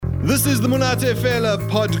This is the Monate Fela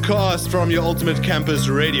podcast from your ultimate campus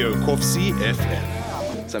radio, Kovsie FM.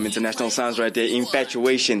 Some international sounds right there.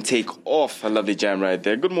 Infatuation, Take Off. A lovely jam right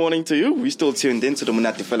there. Good morning to you. We still tuned in to the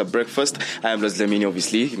Monate Fela breakfast. I am Leslie Lamini,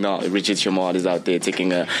 obviously. No, Richard Shamar is out there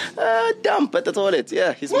taking a dump at the toilet.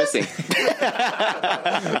 Yeah, he's missing.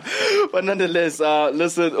 But nonetheless,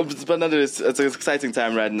 it's an exciting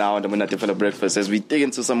time right now on the Monate Fela breakfast as we dig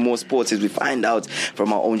into some more sports, as we find out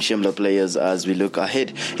from our own Shimla players as we look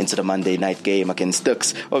ahead into the Monday night game against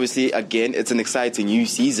Tuks. Obviously, again, it's an exciting new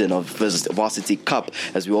season of Varsity Cup.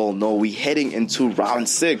 As we all know, we're heading into round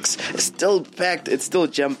 6. It's still packed. It's still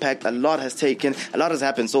jam-packed. A lot has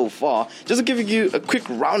happened so far. Just to give you a quick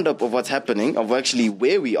roundup of what's happening, of actually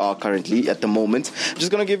where we are currently at the moment. I'm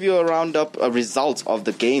just going to give you a roundup, a result of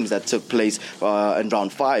the games that took place in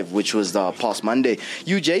round 5, which was the past Monday.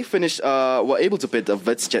 UJ were able to beat the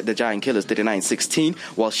Wits, the Giant Killers, 39-16,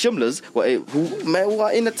 while Shimlas, who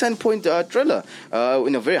are in a 10-point thriller,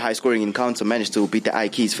 in a very high-scoring encounter, managed to beat the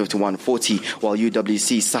Ikeys 51-40, while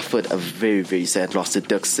UWC suffered a very, very sad loss to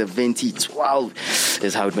Tuks. 70-12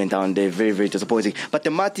 is how it went down there. Very, very disappointing. But the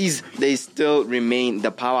Matis, they still remain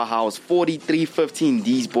the powerhouse. 43-15.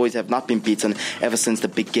 These boys have not been beaten ever since the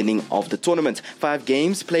beginning of the tournament. 5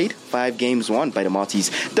 games played, 5 games won by the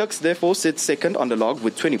Matis. Tuks therefore sits second on the log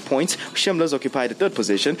with 20 points. Shimlas occupy the third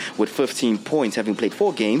position with 15 points, having played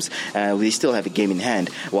 4 games. They still have a game in hand,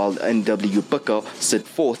 while NW Bukka sit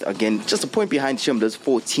fourth, again just a point behind Shimlas,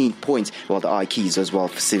 14 points, while the Ikeys as well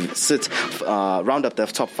round up the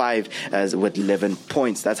top 5 with 11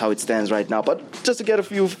 points. That's how it stands right now. But just to get a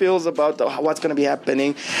few feels about what's going to be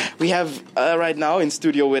happening, we have right now in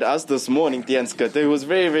studio with us this morning Tian Skutte, who was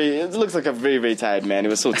it looks like a very, very tired man. It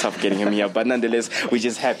was so tough getting him here, but nonetheless, we're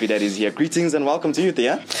just happy that he's here. Greetings and welcome to you,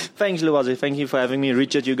 Tia. Thanks, Luwazi. Thank you for having me.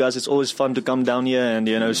 Richard, you guys, it's always fun to come down here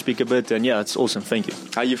and speak a bit, and yeah, it's awesome. Thank you.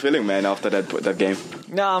 How are you feeling, man, after that game?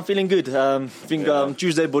 No, I'm feeling good. I think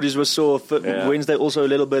Tuesday bodies were sore. Wednesday also a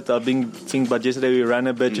little bit. But yesterday we ran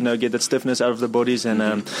a bit, get that stiffness out of the bodies, and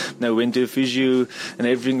went to physio and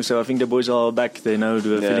everything. So I think the boys are back. They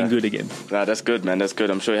feeling good again. Yeah, that's good, man. That's good.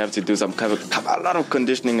 I'm sure you have to do a lot of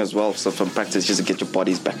conditioning as well, so from practice, just to get your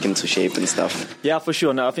bodies back into shape and stuff. Yeah, for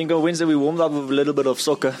sure. Now I think on Wednesday we warmed up with a little bit of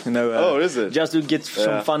soccer. Is it? Just to get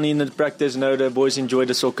some fun in the practice. The boys enjoy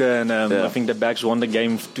the soccer, and I think the Backs won the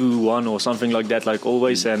game 2-1 or something like that, like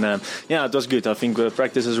always. And it was good. I think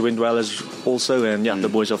practices went well as also, and the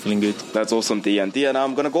boys are feeling good. That's awesome, Tia. And Tia, now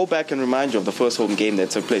I'm going to go back and remind you of the first home game that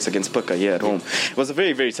took place against Puka here at home. It was a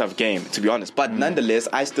very, very tough game, to be honest. But nonetheless,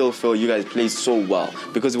 I still feel you guys played so well,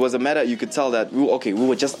 because it was a matter, you could tell that we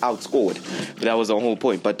were just outscored. That was the whole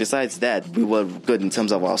point. But besides that, we were good in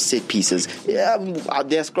terms of our set pieces. Yeah,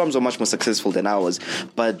 their scrums were much more successful than ours,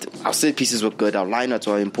 but our set pieces were good. Our lineouts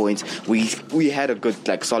were in point. We had a good,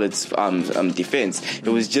 solid defense. It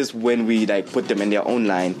was just when we put them in their own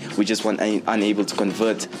line, we just weren't unable to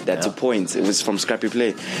convert that to points. It was from scrappy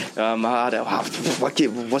play. What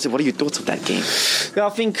are your thoughts of that game? Yeah, I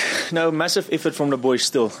think massive effort from the boys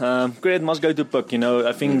still. Credit must go to Puck.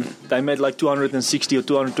 I think they made 260 or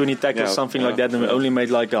 220 tackles, something like that, and we only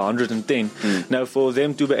made 110. Now for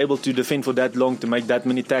them to be able to defend for that long, to make that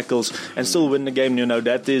many tackles and still win the game,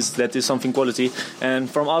 that is something quality. And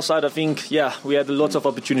from our side, I think we had lots of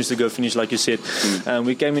opportunities to go finish, like you said.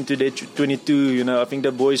 We came into day 22. I think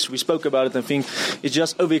the boys, we spoke about it. I think it's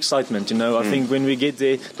just overexcitement. I think when we get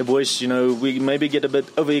there, the boys, we maybe get a bit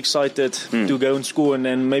overexcited to go and score, and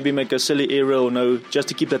then maybe make a silly error, just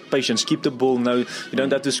to keep that patience, keep the ball. You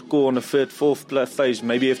don't have to score on the third, fourth phase.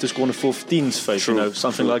 Maybe you have to score on the 14th phase,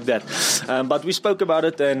 something like that. But we spoke about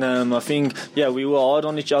it, and I think, we were hard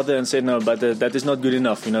on each other and said, no, but that is not good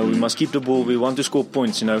enough. We must keep the ball. We want to score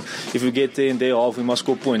points. If we get there in their half, we must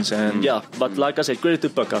score points. And but like I said, credit to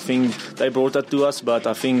Puck. I think they brought that to us, but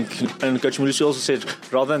I think, and Coach Malusi also said,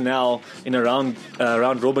 rather now in a round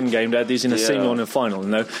robin game that is in a semi or a final.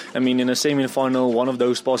 I mean, in a semi-final, one of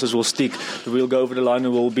those passes will stick. We'll go over the line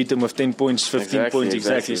and we'll beat them with 10 points, 15 points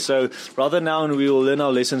exactly. So rather now, and we will learn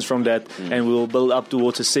our lessons from that, and we will build up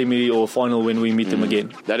towards a semi or final when we meet them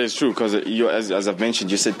again. That is true, because as I've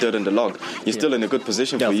mentioned, you sit third in the log. You're still in a good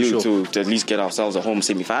position for you to at least get ourselves a home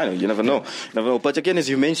semi-final. You never know. But again, as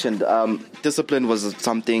you mentioned, discipline discipline was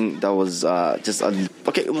something that was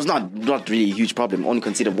okay. It was not really a huge problem. Only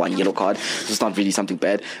considered 1 yellow card. So it's not really something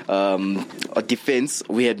bad. Our defense,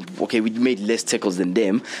 we made less tackles than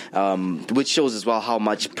them, which shows as well how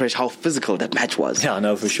much pressure, how physical that match was. Yeah,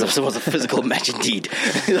 no, for sure. So it was a physical match indeed.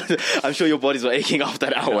 I'm sure your bodies were aching after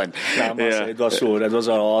that one. I must say, it was sure. That was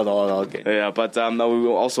a hard game. Yeah, but we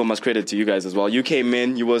also must credit to you guys as well. You came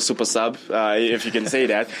in, you were super sub, if you can say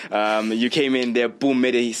that. You came in there, boom,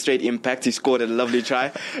 made a straight impact. He scored a lovely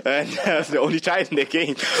try, and the only try in the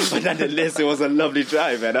game. But nonetheless, it was a lovely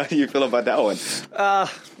try, man. How do you feel about that one?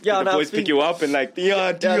 Yeah, the boys pick you up and like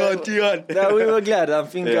Dion. No, we were glad. I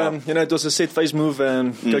think it was a set face move,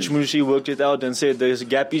 and Coach Malusi worked it out and said there's a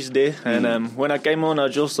gap is there. And when I came on, I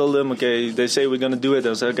just told them, okay, they say we're gonna do it.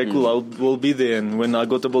 I said, okay, cool, we'll be there. And when I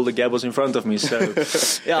got the ball, the gap was in front of me. So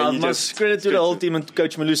I must credit to the whole team and to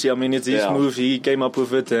Coach Malusi. I mean, it's his move. He came up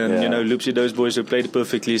with it, and Loopsy, those boys who played it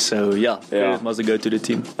perfectly. So credit must go to the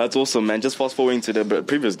team. That's awesome, man. Just fast forwarding to the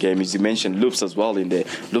previous game, as you mentioned, Loops as well in there.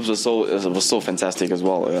 Loops was so fantastic as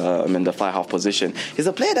well. In the fly half position, he's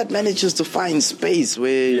a player that manages to find space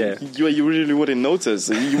where you really wouldn't notice.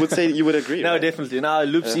 You would agree. No, right? definitely. Now,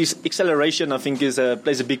 Loops' acceleration, I think,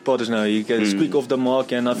 plays a big part now. He gets quick off the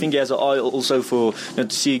mark, and I think he has an eye also for to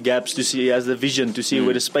see gaps, he has the vision to see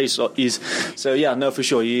where the space is. So for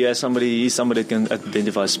sure, he's somebody that can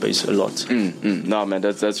identify space a lot. No, man,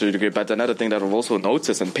 that's really great. But another thing that I've also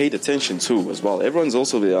noticed and paid attention to as well, everyone's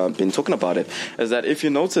also been talking about it, is that if you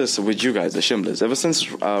notice with you guys, the Shimblers, ever since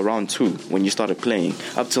round 2, when you started playing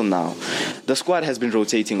up till now, the squad has been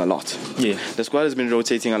rotating a lot. The squad has been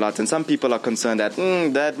rotating a lot, and some people are concerned that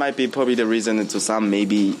that might be probably the reason into some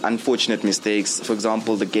maybe unfortunate mistakes. For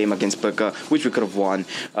example, the game against Burka, which we could have won.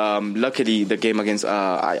 Luckily, the game against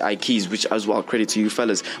Ikes, which as well, credit to you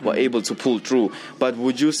fellas, were able to pull through. But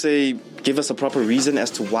would you say, give us a proper reason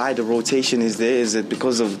as to why the rotation is there? Is it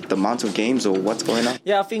because of the amount of games or what's going on?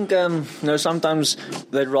 Yeah, I think sometimes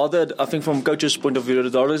they'd rather, I think from coach's point of view,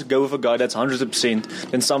 they'd rather go with a guy that's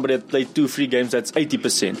 100% than somebody that played 2-3 games that's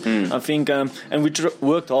 80%. I think, and we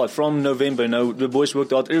worked hard from November. The boys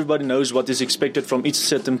worked hard. Everybody knows what is expected from each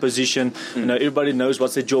certain position. Everybody knows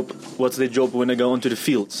what's their job when they go onto the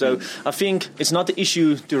field. So I think it's not the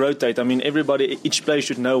issue to rotate. I mean, each player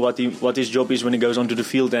should know what his job is when he goes onto the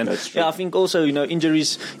field. And I think also,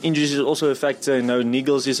 injuries is also a factor.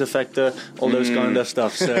 Niggles is a factor. All those kind of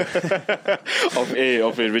stuff. So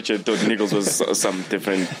of Richard thought Niggles was some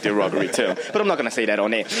different derogatory term, but I'm not going to say that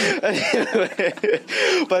on air.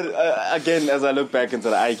 But again, as I look back into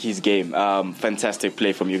the Ikes game, fantastic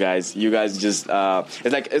play from you guys. You guys just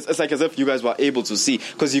it's like as if you guys were able to see,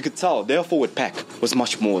 because you could tell their forward pack was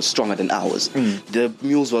much more stronger than ours. The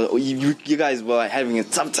mules were you guys were having a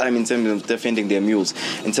tough time in terms of defending their mules,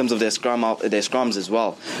 in terms of their scrums as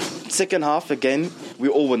well. Second half again, we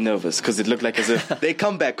all were nervous because it looked like as if they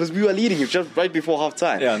come back, because we were leading just right before half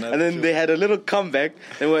time, and then they had a little comeback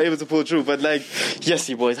and were able to pull through. But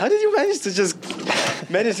Yossi boys, how did you manage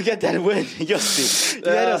to get that win? Yossi,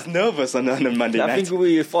 you had us nervous on a Monday night. I think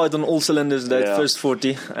we fired on all cylinders that first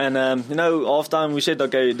 40, and half time we said,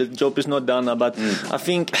 okay, the job is not done, but I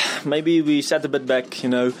think maybe we sat a bit back,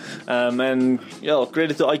 and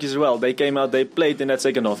credit to Ike as well. They came out, they played in that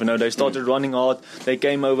second half. They started running hard. They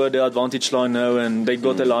came over the advantage line now, and they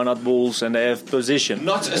got the line-out balls, and they have position.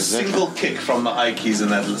 Not a single kick from the Ikes in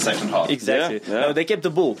that second half. Exactly. No, they kept the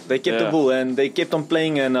ball. The ball, and they kept on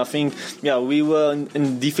playing. And I think, we were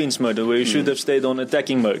in defense mode where we should have stayed on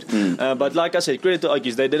attacking mode. But like I said, credit to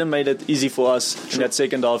Ikes. They didn't make it easy for us in that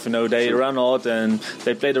second half. They ran hard and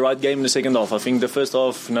they played the right game in the second half. I think the first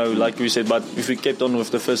half, like we said, but if we kept on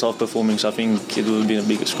with the first half performance, I think it would have been a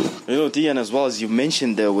bigger score. Dion, as well as you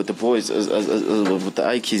mentioned there with the boys, with the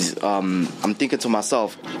Ikes, I'm thinking to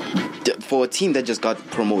myself, for a team that just got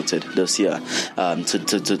promoted this year to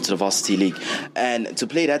the Varsity League, and to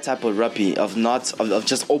play that type of rugby of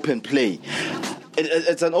just open play.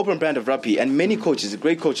 It's an open brand of rugby, and many coaches,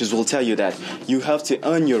 great coaches, will tell you that you have to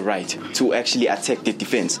earn your right to actually attack the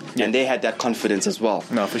defense, and they had that confidence as well.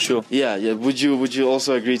 No, for sure. Yeah. Would you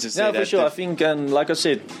also agree to say that? Yeah, for sure. I think, like I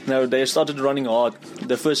said, they started running hard.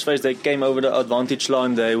 The first phase, they came over the advantage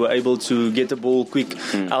line. They were able to get the ball quick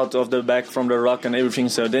out of the back from the ruck and everything.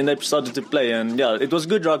 So then they started to play, and it was a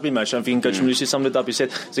good rugby match. I think Coach Malusi summed it up. He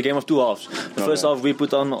said it's a game of two halves. The first half we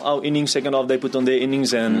put on our innings, second half they put on their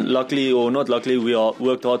innings, and luckily or not luckily, we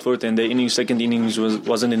worked hard for it, and the second innings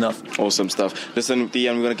wasn't enough. Awesome stuff. Listen,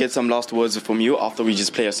 Dion, we're going to get some last words from you after we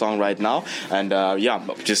just play a song right now, and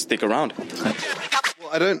just stick around.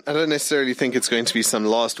 I don't necessarily think it's going to be some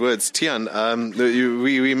last words. Tiaan,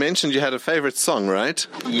 we mentioned you had a favorite song, right?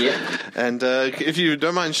 Yeah. And if you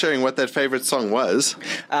don't mind sharing what that favorite song was.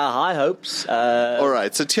 High Hopes. All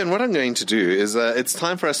right. So, Tiaan, what I'm going to do is it's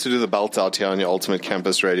time for us to do the belt out here on your Ultimate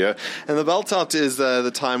Campus Radio. And the belt out is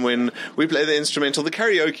the time when we play the instrumental, the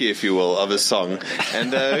karaoke, if you will, of a song.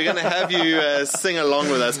 And we're going to have you sing along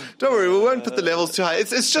with us. Don't worry, we won't put the levels too high.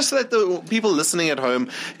 It's just so that the people listening at home,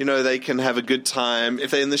 they can have a good time. If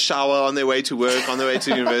they're in the shower, on their way to work, on their way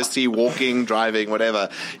to university, walking, driving, whatever,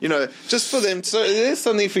 just for them. So there's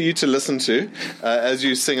something for you to listen to as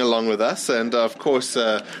you sing along with us. And of course,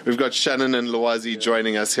 we've got Shannon and Lwazi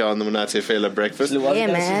joining us here on the Monate Fela Breakfast. Lwazi, yeah,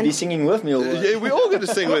 man. Be singing with me. Yeah, we're all going to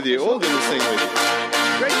sing with you. All going to sing with you.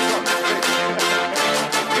 Great song.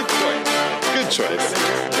 Good choice.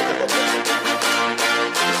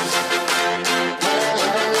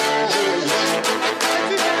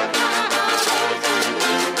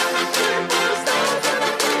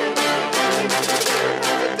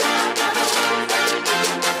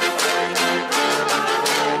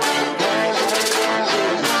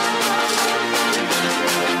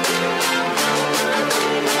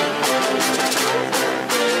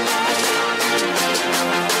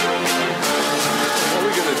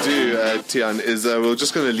 Tiaan, is we're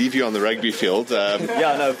just going to leave you on the rugby field. We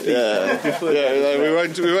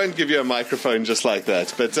won't give you a microphone just like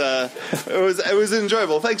that. But it was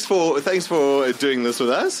enjoyable. Thanks for doing this with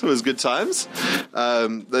us. It was good times.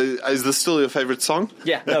 Is this still your favorite song?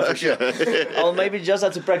 Yeah, no, for sure. I'll maybe just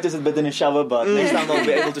have to practice it a bit in the shower, but next time I'll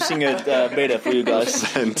be able to sing it better for you guys.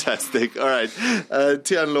 Fantastic. All right,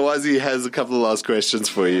 Tiaan, Lwazi has a couple of last questions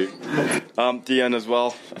for you. Tiaan as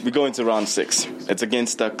well. We go into round 6. It's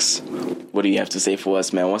against Tuks. What do you have to say for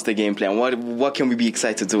us, man? What's the game plan? What can we be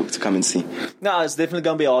excited to come and see? No, it's definitely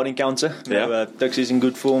going to be a hard encounter. Tuks is in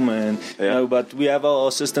good form, and but we have our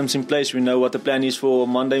systems in place. We know what the plan is for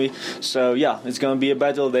Monday. So it's going to be a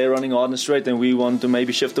battle. They're running hard and straight, and we want to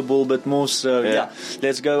maybe shift the ball a bit more. So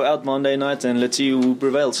let's go out Monday night and let's see who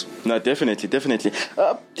prevails. No, definitely.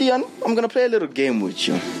 Tiaan, I'm going to play a little game with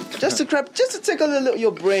you, just to take a little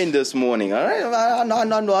your brain this morning. All right, I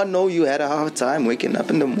know you had a hard time waking up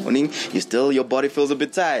in the morning. Your body feels a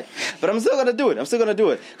bit tired, but I'm still gonna do it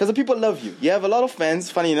because the people love you. You have a lot of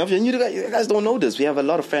fans, funny enough, and you guys don't know this. We have a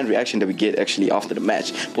lot of fan reaction that we get actually after the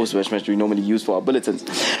match, post-match we normally use for our bulletins.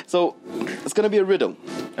 So it's gonna be a riddle.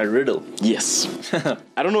 A riddle? Yes.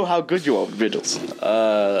 I don't know how good you are with riddles.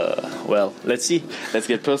 Well, let's see. Let's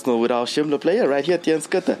get personal with our Shimla player right here, Tiaan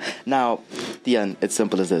Schutte. Now, Tiaan, it's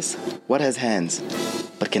simple as this. What has hands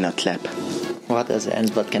but cannot clap? What has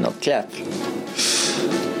hands but cannot clap?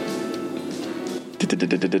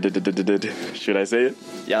 Should I say it?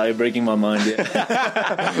 Yeah, you're breaking my mind.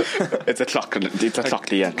 Yeah. It's a clock. It's a clock,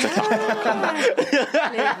 Leanne. It's a clock.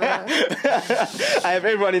 I have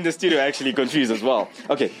everyone in the studio actually confused as well.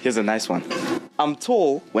 Okay, here's a nice one. I'm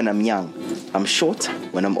tall when I'm young. I'm short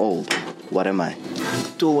when I'm old. What am I?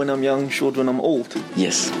 Tall when I'm young, short when I'm old.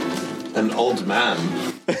 Yes. An old man.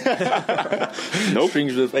 Nope.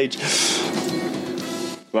 Strings with age.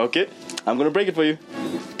 Well, okay, I'm going to break it for you.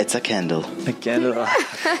 It's a candle. A candle?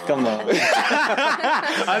 Come on.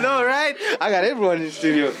 I know, right? I got everyone in the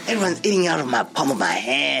studio. Everyone's eating out of my palm of my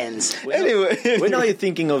hands. Anyway. When are you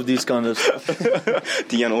thinking of these kind of stuff?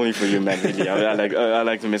 Tiaan, only for you, man, really. I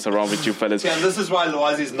like to mess around with you fellas. Yeah, this is why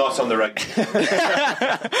Lwazi's not on the rugby.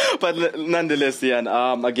 But nonetheless,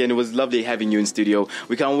 Tiaan, again, it was lovely having you in studio.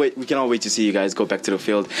 We cannot wait to see you guys go back to the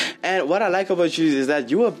field. And what I like about you is that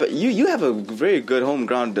you have a very good home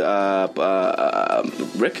ground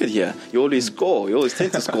record here. You always score. You always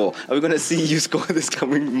tend to score. Are we going to see you score this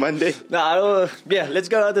coming Monday? No, let's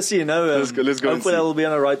go out to see. Let's go. Hopefully, I will be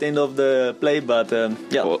on the right end of the play. But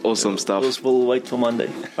awesome stuff. We'll wait for Monday.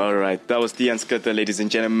 All right, that was Tiaan Schutte, ladies and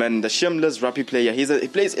gentlemen, the Shimla's rugby player. He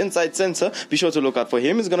plays inside centre. Be sure to look out for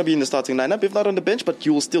him. He's going to be in the starting lineup, if not on the bench, but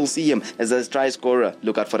you will still see him as a try scorer.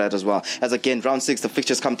 Look out for that as well. As again, round 6, the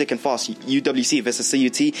fixtures come thick and fast. UWC versus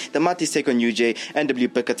CUT. The Matis take on UJ.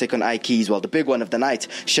 NW Picker take on Ikeys. Well, the big one of the night,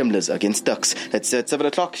 Shimla's against Tuks. It's at 7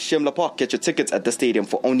 o'clock, Shimla Park. Get your tickets at the stadium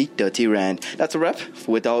for only 30 Rand. That's a wrap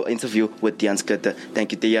with our interview with Tiaan Schutte.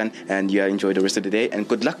 Thank you, Tiaan, and enjoy the rest of the day, and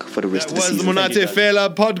good luck for the rest of the season. That was the Monate Fela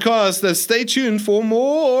podcast. Stay tuned for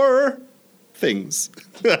more things.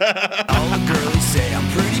 All the girlies say I'm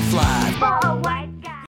pretty